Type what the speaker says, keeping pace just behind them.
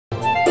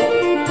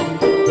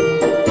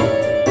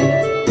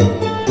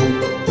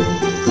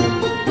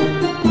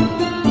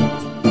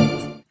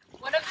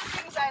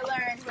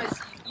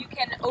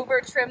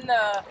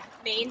the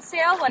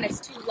mainsail when it's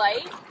too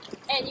light,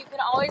 and you can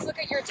always look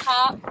at your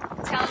top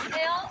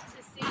telltale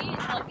to see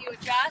and help you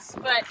adjust,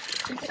 but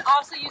you can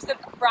also use the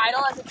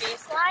bridle as a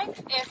baseline.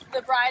 If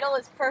the bridle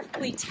is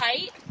perfectly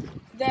tight,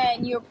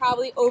 then you're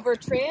probably over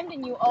trimmed,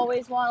 and you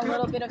always want a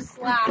little bit of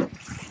slack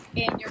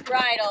in your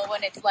bridle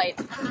when it's light.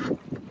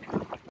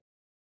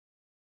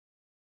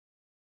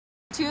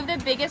 Two of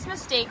the biggest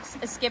mistakes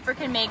a skipper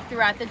can make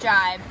throughout the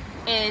jibe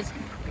is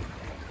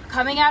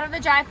coming out of the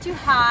jibe too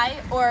high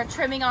or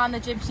trimming on the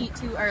jib sheet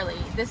too early.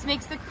 This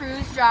makes the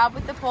crew's job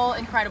with the pole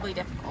incredibly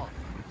difficult.